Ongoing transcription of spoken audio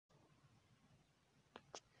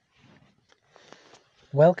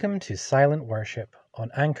Welcome to Silent Worship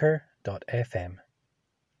on Anchor.fm.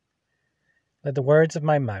 Let the words of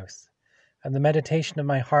my mouth and the meditation of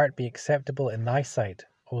my heart be acceptable in thy sight,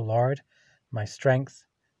 O Lord, my strength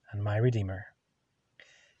and my Redeemer.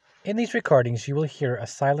 In these recordings you will hear a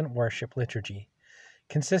silent worship liturgy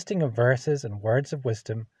consisting of verses and words of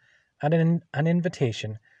wisdom and an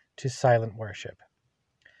invitation to silent worship.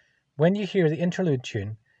 When you hear the interlude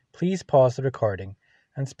tune, please pause the recording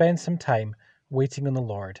and spend some time waiting on the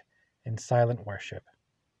Lord in silent worship.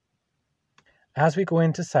 As we go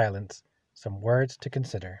into silence, some words to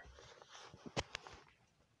consider.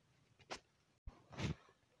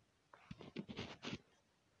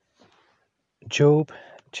 Job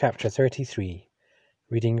chapter 33,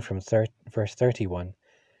 reading from verse 31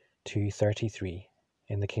 to 33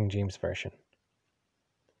 in the King James Version.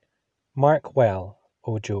 Mark well,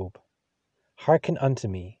 O Job, hearken unto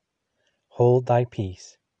me, hold thy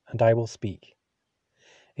peace, and I will speak.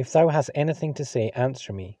 If thou hast anything to say,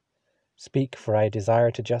 answer me. Speak, for I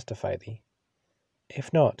desire to justify thee.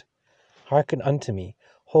 If not, hearken unto me,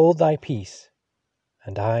 hold thy peace,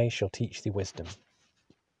 and I shall teach thee wisdom.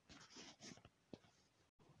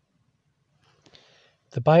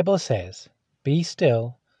 The Bible says, "Be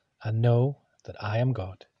still and know that I am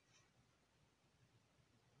God."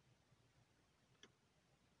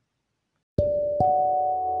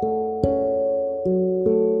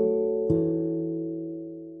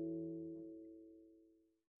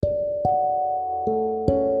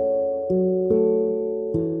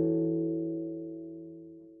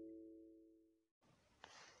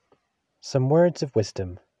 Some words of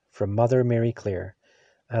wisdom from Mother Mary Clare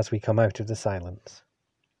as we come out of the silence.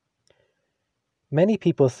 Many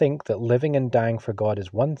people think that living and dying for God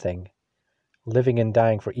is one thing, living and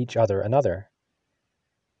dying for each other another.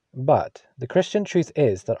 But the Christian truth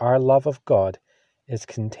is that our love of God is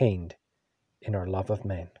contained in our love of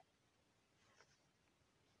men.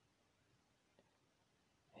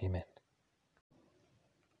 Amen.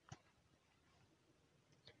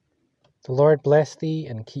 The Lord bless thee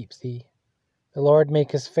and keep thee. The Lord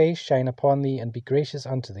make his face shine upon thee and be gracious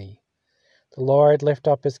unto thee. The Lord lift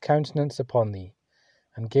up his countenance upon thee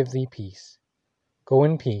and give thee peace. Go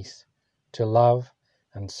in peace to love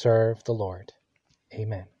and serve the Lord.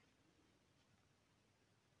 Amen.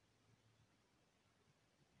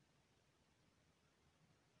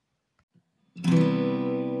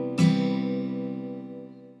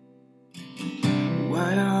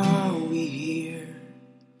 Why are we here?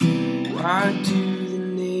 Why do the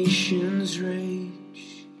nations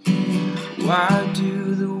rage? Why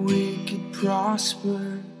do the wicked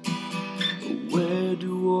prosper? Where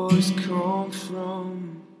do wars come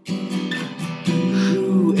from?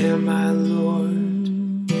 Who am I,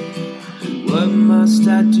 Lord? What must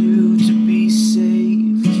I do to be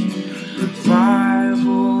saved?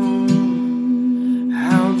 Revival.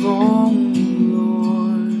 How long,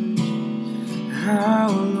 Lord? How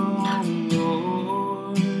long,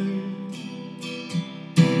 Lord?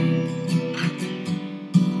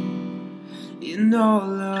 In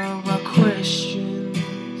all of our questions,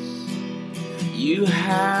 you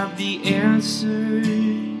have the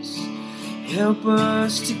answers. Help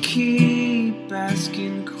us to keep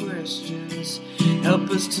asking questions. Help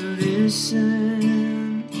us to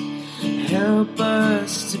listen. Help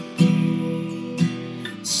us to be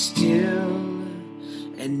still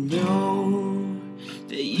and know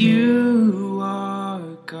that you are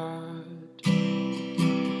God.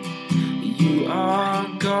 You are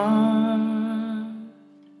God.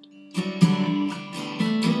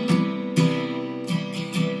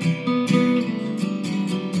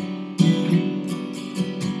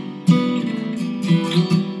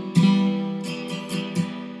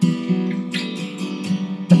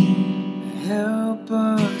 Help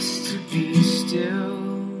us to be still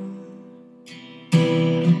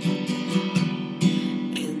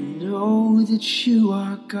and know that you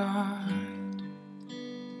are God.